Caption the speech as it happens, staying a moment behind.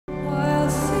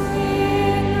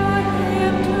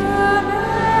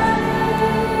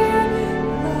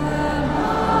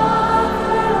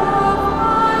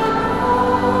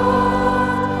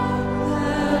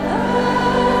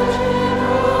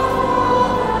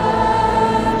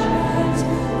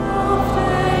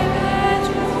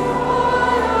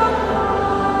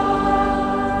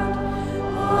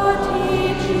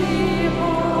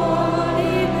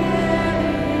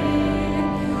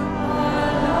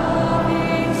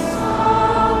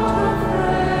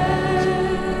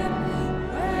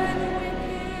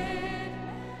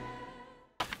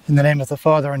In the name of the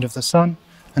Father, and of the Son,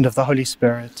 and of the Holy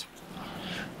Spirit.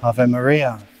 Ave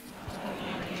Maria.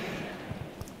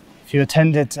 If you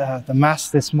attended the Mass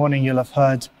this morning, you'll have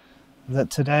heard that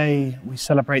today we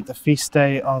celebrate the feast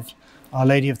day of Our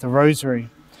Lady of the Rosary.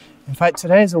 In fact,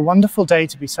 today is a wonderful day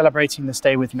to be celebrating this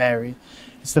day with Mary.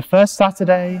 It's the first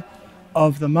Saturday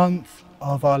of the month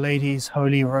of Our Lady's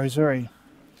Holy Rosary.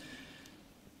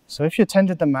 So if you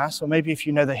attended the Mass, or maybe if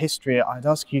you know the history, I'd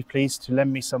ask you please to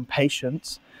lend me some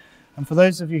patience. And for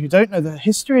those of you who don't know the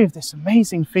history of this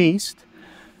amazing feast,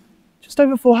 just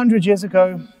over 400 years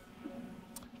ago,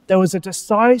 there was a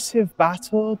decisive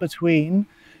battle between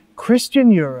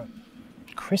Christian Europe,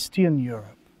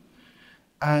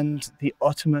 and the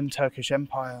Ottoman Turkish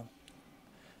Empire.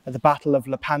 At the Battle of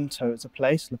Lepanto, it's a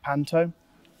place, Lepanto.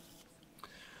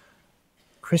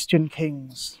 Christian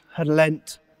kings had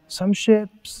lent some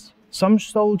ships, some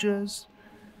soldiers,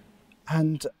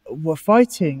 and were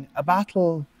fighting a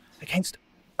battle against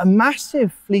a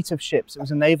massive fleet of ships. It was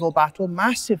a naval battle,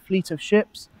 massive fleet of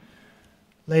ships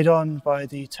laid on by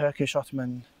the Turkish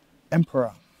Ottoman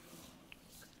Emperor.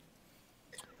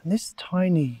 And this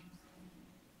tiny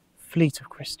fleet of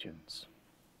Christians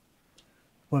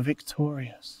were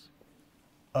victorious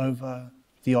over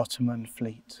the Ottoman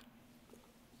fleet.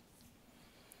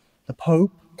 The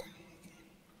Pope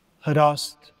had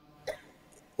asked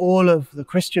all of the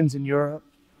Christians in Europe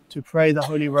to pray the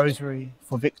Holy Rosary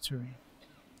for victory.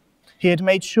 He had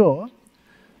made sure,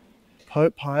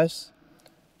 Pope Pius,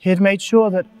 he had made sure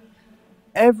that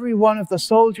every one of the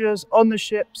soldiers on the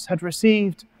ships had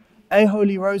received a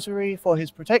Holy Rosary for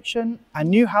his protection and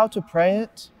knew how to pray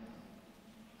it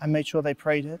and made sure they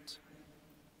prayed it.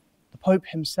 The Pope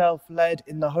himself led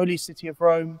in the Holy City of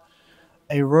Rome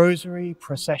a Rosary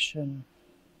procession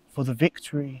for the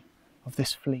victory of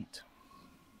this fleet.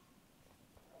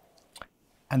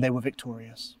 And they were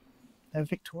victorious. They were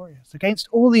victorious against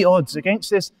all the odds, against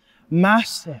this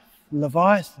massive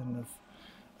leviathan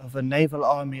of a naval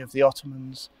army of the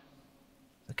Ottomans.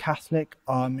 The Catholic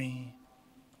army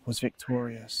was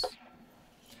victorious.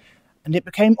 And it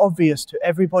became obvious to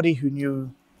everybody who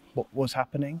knew what was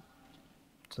happening,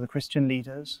 to the Christian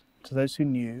leaders, to those who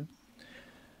knew,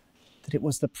 that it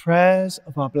was the prayers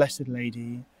of our Blessed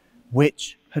Lady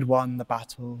which had won the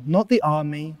battle, not the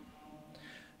army,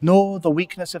 nor the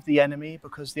weakness of the enemy,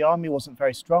 because the army wasn't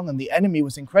very strong and the enemy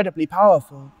was incredibly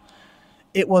powerful.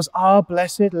 It was our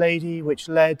Blessed Lady which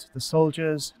led the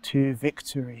soldiers to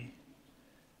victory.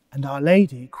 And Our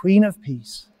Lady, Queen of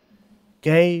Peace,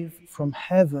 gave from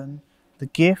heaven the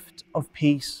gift of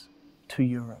peace to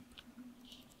Europe.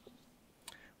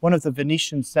 One of the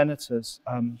Venetian senators,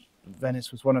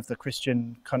 Venice was one of the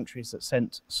Christian countries that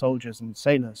sent soldiers and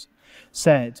sailors,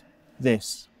 said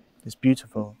this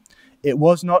beautiful: "It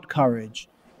was not courage,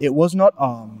 it was not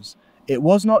arms, it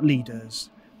was not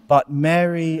leaders, but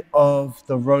Mary of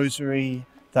the Rosary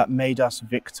that made us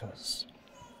victors."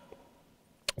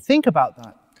 Think about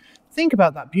that. Think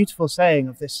about that beautiful saying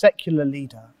of this secular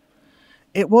leader.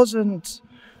 It wasn't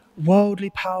worldly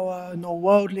power nor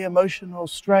worldly emotional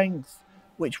strength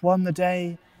which won the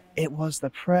day. It was the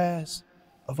prayers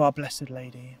of our Blessed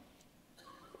Lady.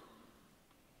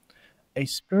 A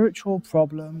spiritual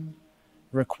problem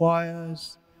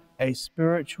requires a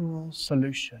spiritual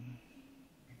solution.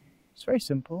 It's very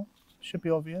simple, should be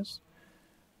obvious.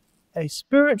 A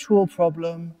spiritual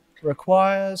problem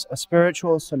requires a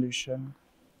spiritual solution.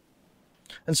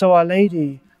 And so Our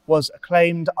Lady was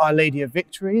acclaimed Our Lady of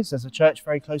Victories. There's a church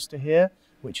very close to here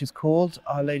which is called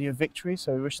Our Lady of Victory,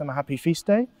 so we wish them a happy feast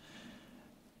day.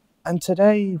 And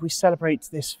today we celebrate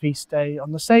this feast day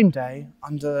on the same day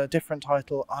under a different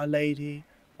title, Our Lady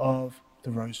of the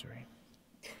Rosary.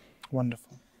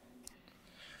 Wonderful.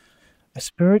 A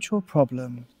spiritual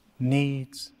problem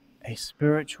needs a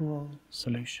spiritual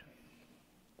solution.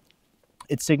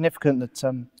 It's significant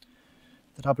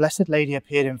that our Blessed Lady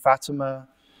appeared in Fatima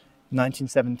in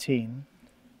 1917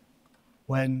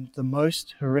 when the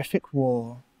most horrific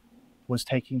war was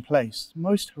taking place.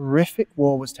 Most horrific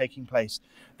war was taking place.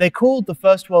 They called the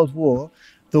First World War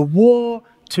the war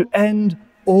to end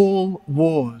all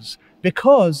wars,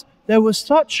 because there was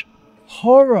such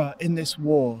horror in this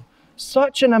war,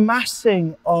 such an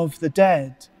amassing of the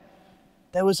dead.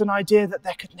 There was an idea that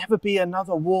there could never be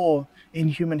another war in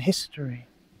human history,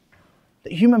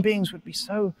 that human beings would be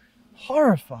so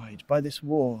horrified by this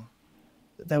war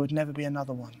that there would never be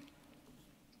another one.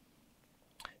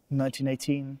 In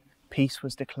 1918, peace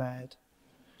was declared,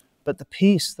 but the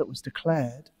peace that was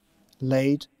declared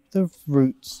laid the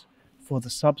roots for the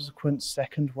subsequent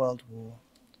Second World War,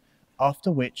 after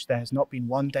which there has not been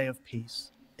one day of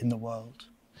peace in the world.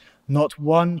 Not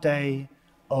one day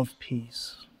of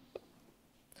peace.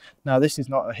 Now, this is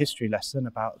not a history lesson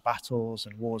about battles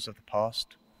and wars of the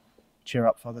past. Cheer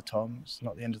up, Father Tom, it's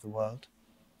not the end of the world,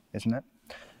 isn't it?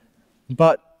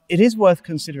 But it is worth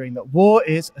considering that war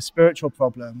is a spiritual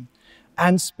problem,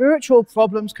 and spiritual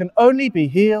problems can only be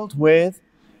healed with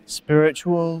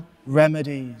spiritual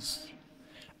remedies.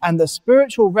 And the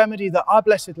spiritual remedy that our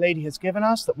Blessed Lady has given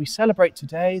us, that we celebrate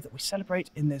today, that we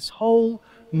celebrate in this whole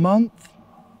month,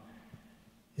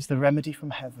 is the remedy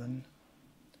from heaven,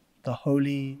 the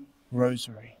Holy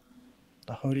Rosary.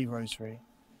 The Holy Rosary,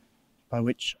 by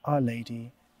which Our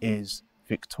Lady is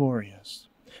victorious.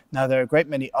 Now, there are a great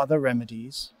many other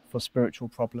remedies for spiritual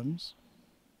problems,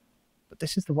 but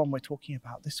this is the one we're talking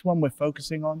about. This is the one we're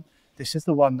focusing on. This is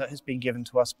the one that has been given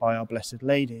to us by Our Blessed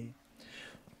Lady.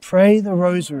 Pray the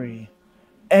Rosary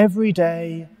every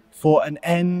day for an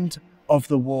end of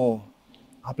the war.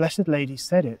 Our Blessed Lady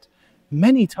said it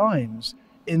many times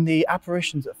in the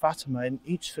apparitions at Fatima. In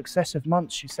each successive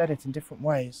month, she said it in different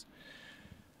ways.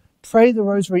 Pray the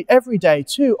Rosary every day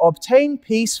to obtain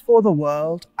peace for the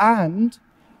world and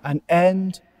an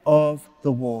end of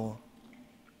the war.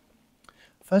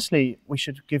 Firstly, we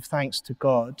should give thanks to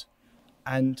God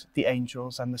and the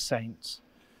angels and the saints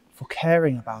for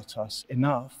caring about us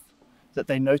enough that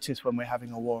they notice when we're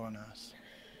having a war on earth.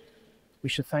 We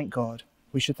should thank God.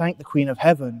 We should thank the Queen of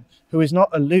Heaven, who is not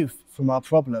aloof from our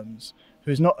problems,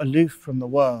 who is not aloof from the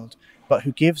world, but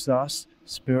who gives us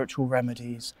spiritual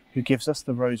remedies, who gives us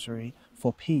the Rosary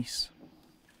for peace.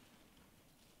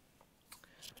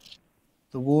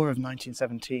 The war of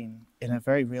 1917, in a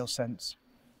very real sense,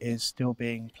 is still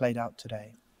being played out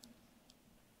today.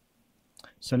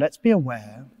 So let's be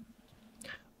aware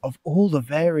of all the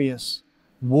various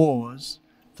wars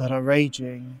that are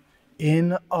raging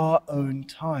in our own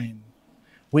time,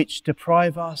 which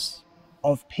deprive us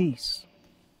of peace.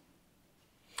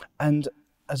 And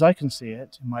as I can see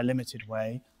it, in my limited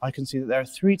way, I can see that there are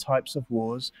three types of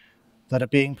wars that are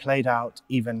being played out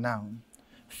even now.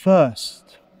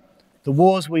 First, the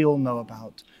wars we all know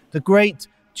about, the great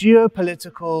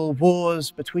geopolitical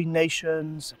wars between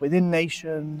nations, within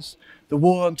nations, the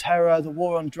war on terror, the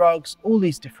war on drugs, all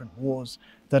these different wars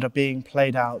that are being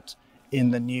played out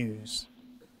in the news.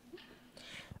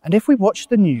 And if we watch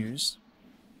the news,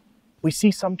 we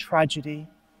see some tragedy,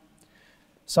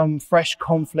 some fresh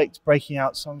conflict breaking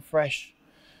out, some fresh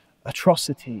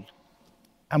atrocity,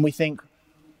 and we think,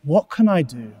 what can I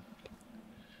do?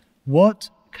 What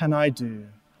can I do?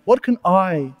 What can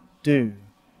I do?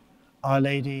 Our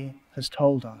Lady has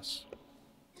told us.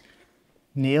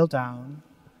 Kneel down,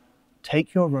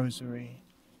 take your rosary,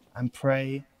 and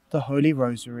pray the Holy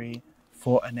Rosary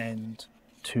for an end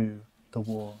to the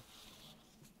war.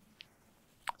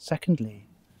 Secondly,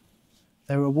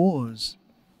 there are wars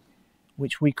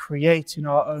which we create in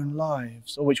our own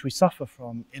lives, or which we suffer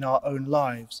from in our own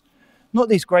lives. Not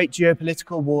these great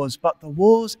geopolitical wars, but the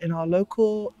wars in our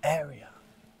local area,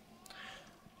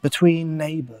 between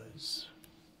neighbours,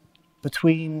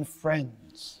 between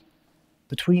friends,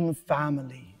 between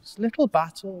families, little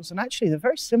battles, and actually they're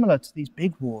very similar to these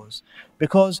big wars,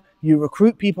 because you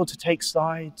recruit people to take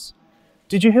sides.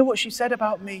 Did you hear what she said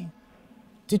about me?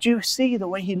 Did you see the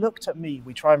way he looked at me?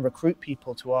 We try and recruit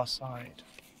people to our side.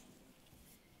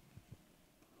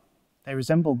 They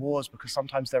resemble wars because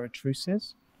sometimes there are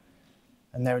truces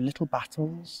and there are little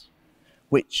battles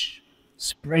which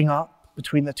spring up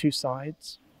between the two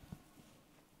sides.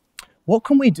 What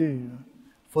can we do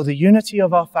for the unity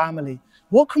of our family?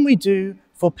 What can we do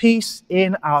for peace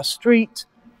in our street,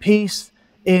 peace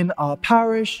in our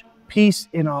parish, peace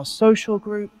in our social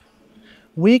group?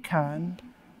 We can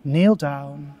kneel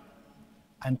down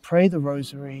and pray the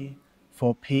Rosary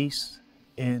for peace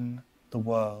in the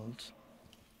world.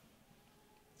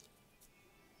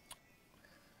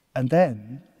 And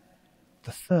then,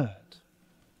 the third,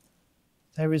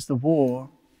 there is the war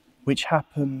which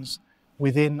happens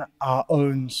within our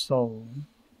own soul,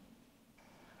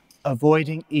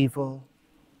 avoiding evil,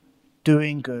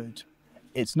 doing good.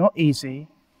 It's not easy,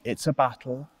 it's a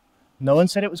battle. No one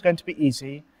said it was going to be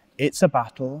easy, it's a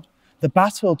battle. The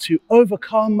battle to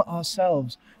overcome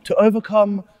ourselves, to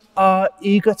overcome our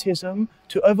egotism,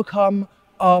 to overcome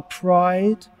our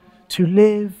pride, to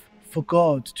live for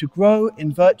God, to grow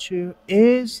in virtue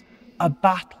is a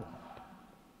battle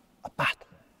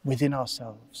within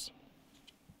ourselves.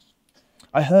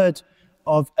 I heard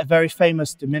of a very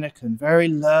famous Dominican, very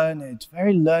learned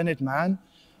man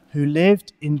who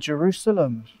lived in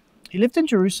Jerusalem. He lived in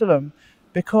Jerusalem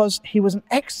because he was an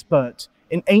expert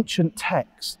in ancient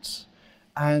texts,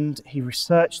 and he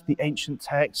researched the ancient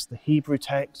texts, the Hebrew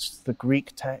texts, the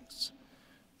Greek texts,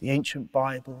 the ancient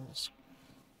Bibles.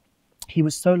 He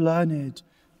was so learned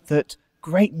that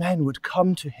great men would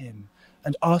come to him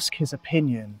and ask his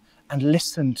opinion and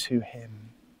listen to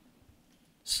him,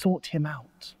 sought him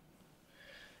out.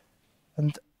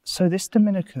 And so this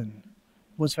Dominican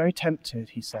was very tempted,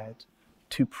 he said,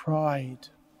 to pride.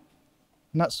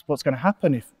 And that's what's going to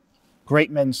happen if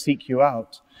great men seek you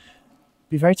out.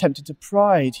 Be very tempted to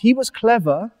pride. He was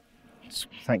clever,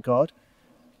 thank God,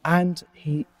 and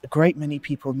a great many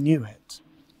people knew it.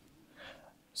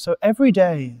 So every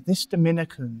day, this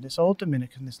old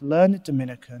Dominican, this learned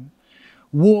Dominican,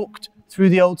 walked through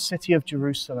the old city of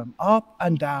Jerusalem, up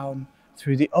and down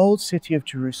through the old city of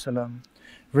Jerusalem,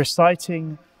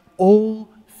 reciting all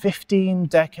 15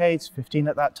 decades, 15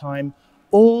 at that time,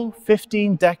 all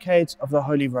 15 decades of the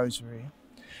Holy Rosary.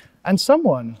 And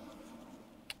someone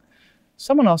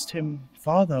asked him,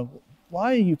 "Father,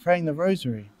 why are you praying the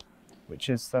Rosary?" Which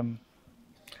is,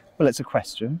 it's a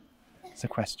question. It's a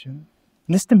question.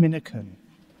 And this Dominican,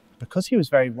 because he was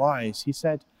very wise, he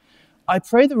said, "I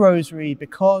pray the Rosary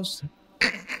because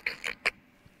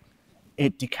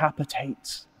it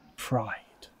decapitates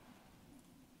pride."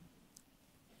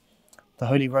 The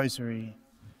Holy Rosary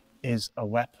is a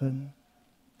weapon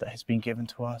that has been given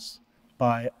to us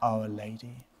by Our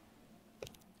Lady.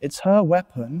 It's her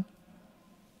weapon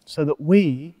so that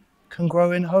we can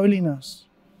grow in holiness.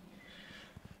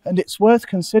 And it's worth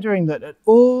considering that at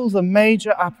all the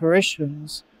major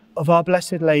apparitions of Our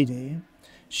Blessed Lady,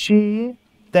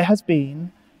 there has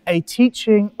been a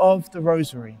teaching of the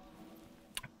Rosary.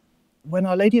 When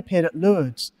Our Lady appeared at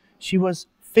Lourdes, she was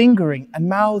fingering and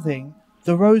mouthing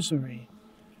the Rosary,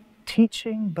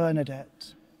 teaching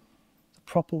Bernadette the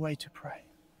proper way to pray.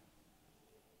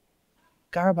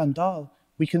 Garabandal,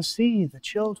 we can see the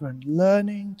children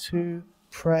learning to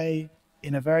pray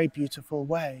in a very beautiful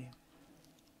way.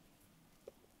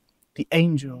 The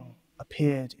angel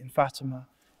appeared in Fatima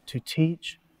to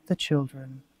teach the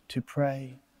children to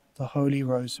pray the Holy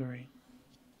Rosary.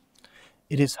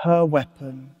 It is her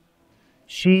weapon.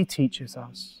 She teaches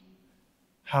us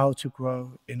how to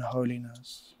grow in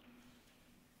holiness.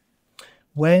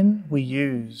 When we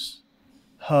use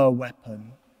her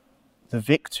weapon, the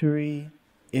victory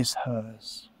is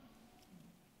hers.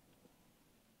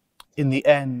 In the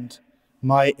end,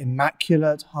 my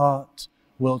immaculate heart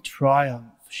will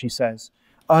triumph, she says.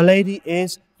 Our Lady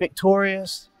is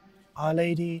victorious. Our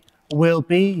Lady will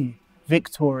be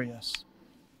victorious.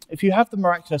 If you have the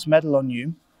miraculous medal on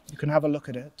you, you can have a look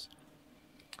at it.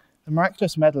 The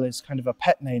miraculous medal is kind of a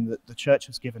pet name that the Church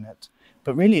has given it,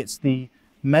 but really it's the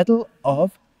medal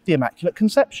of the Immaculate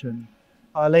Conception.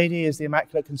 Our Lady is the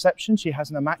Immaculate Conception. She has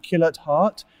an immaculate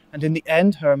heart, and in the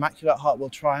end, her immaculate heart will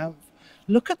triumph.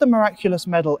 Look at the miraculous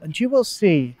medal, and you will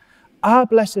see Our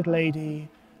Blessed Lady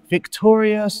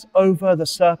victorious over the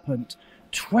serpent,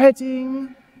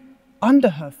 treading under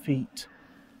her feet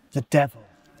the devil.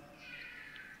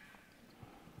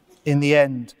 In the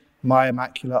end, my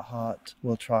immaculate heart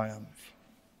will triumph.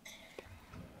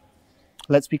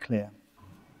 Let's be clear.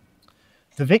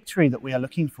 The victory that we are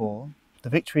looking for, the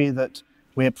victory that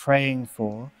we're praying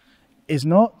for, is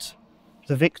not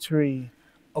the victory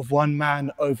of one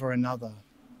man over another.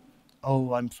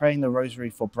 Oh, I'm praying the Rosary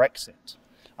for Brexit.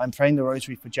 I'm praying the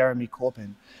Rosary for Jeremy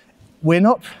Corbyn. We're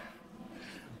not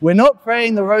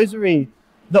praying the Rosary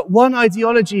that one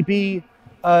ideology be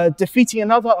defeating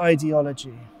another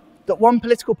ideology, that one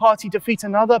political party defeat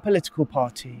another political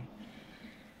party.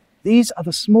 These are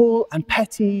the small and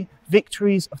petty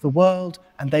victories of the world,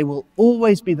 and they will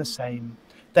always be the same.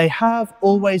 They have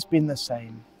always been the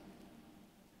same.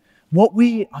 What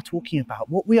we are talking about,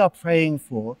 what we are praying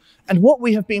for, and what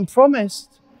we have been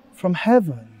promised from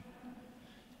heaven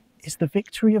is the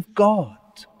victory of God.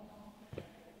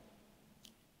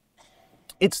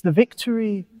 It's the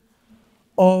victory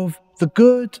of the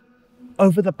good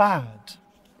over the bad.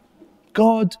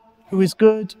 God who is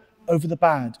good over the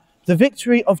bad. The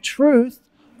victory of truth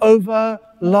over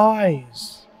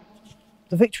lies.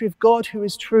 The victory of God who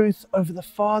is truth over the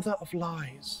father of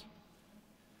lies.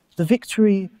 The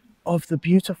victory of the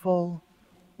beautiful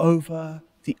over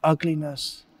the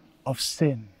ugliness of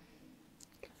sin.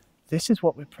 This is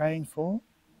what we're praying for.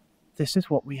 This is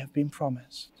what we have been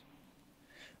promised.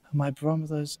 My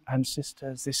brothers and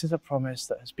sisters, this is a promise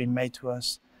that has been made to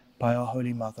us by our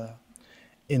Holy Mother.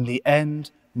 In the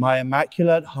end, my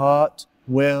immaculate heart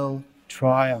will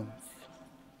triumph.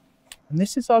 And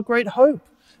this is our great hope.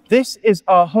 This is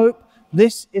our hope.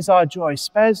 This is our joy.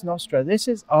 Spes nostra. This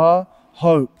is our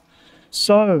hope.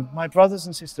 So, my brothers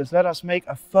and sisters, let us make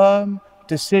a firm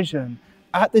decision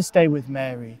at this day with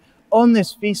Mary, on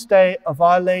this feast day of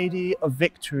Our Lady of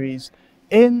Victories,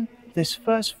 in this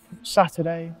first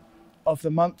Saturday of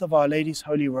the month of Our Lady's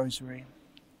Holy Rosary,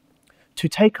 to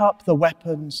take up the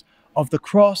weapons of the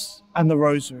cross and the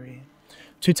rosary,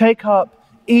 to take up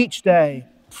each day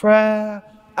prayer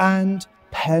and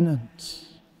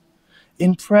penance.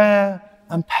 In prayer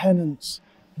and penance,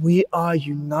 we are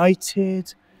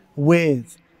united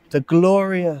with the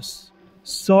glorious,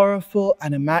 sorrowful,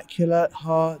 and immaculate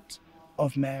heart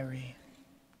of Mary.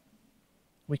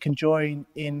 We can join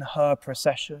in her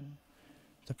procession,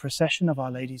 the procession of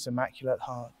Our Lady's Immaculate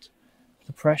Heart,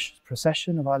 the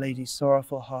procession of Our Lady's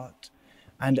Sorrowful Heart,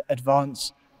 and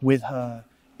advance with her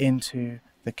into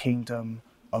the kingdom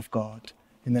of God.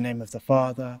 In the name of the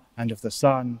Father, and of the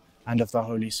Son, and of the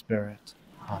Holy Spirit.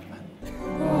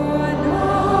 Amen.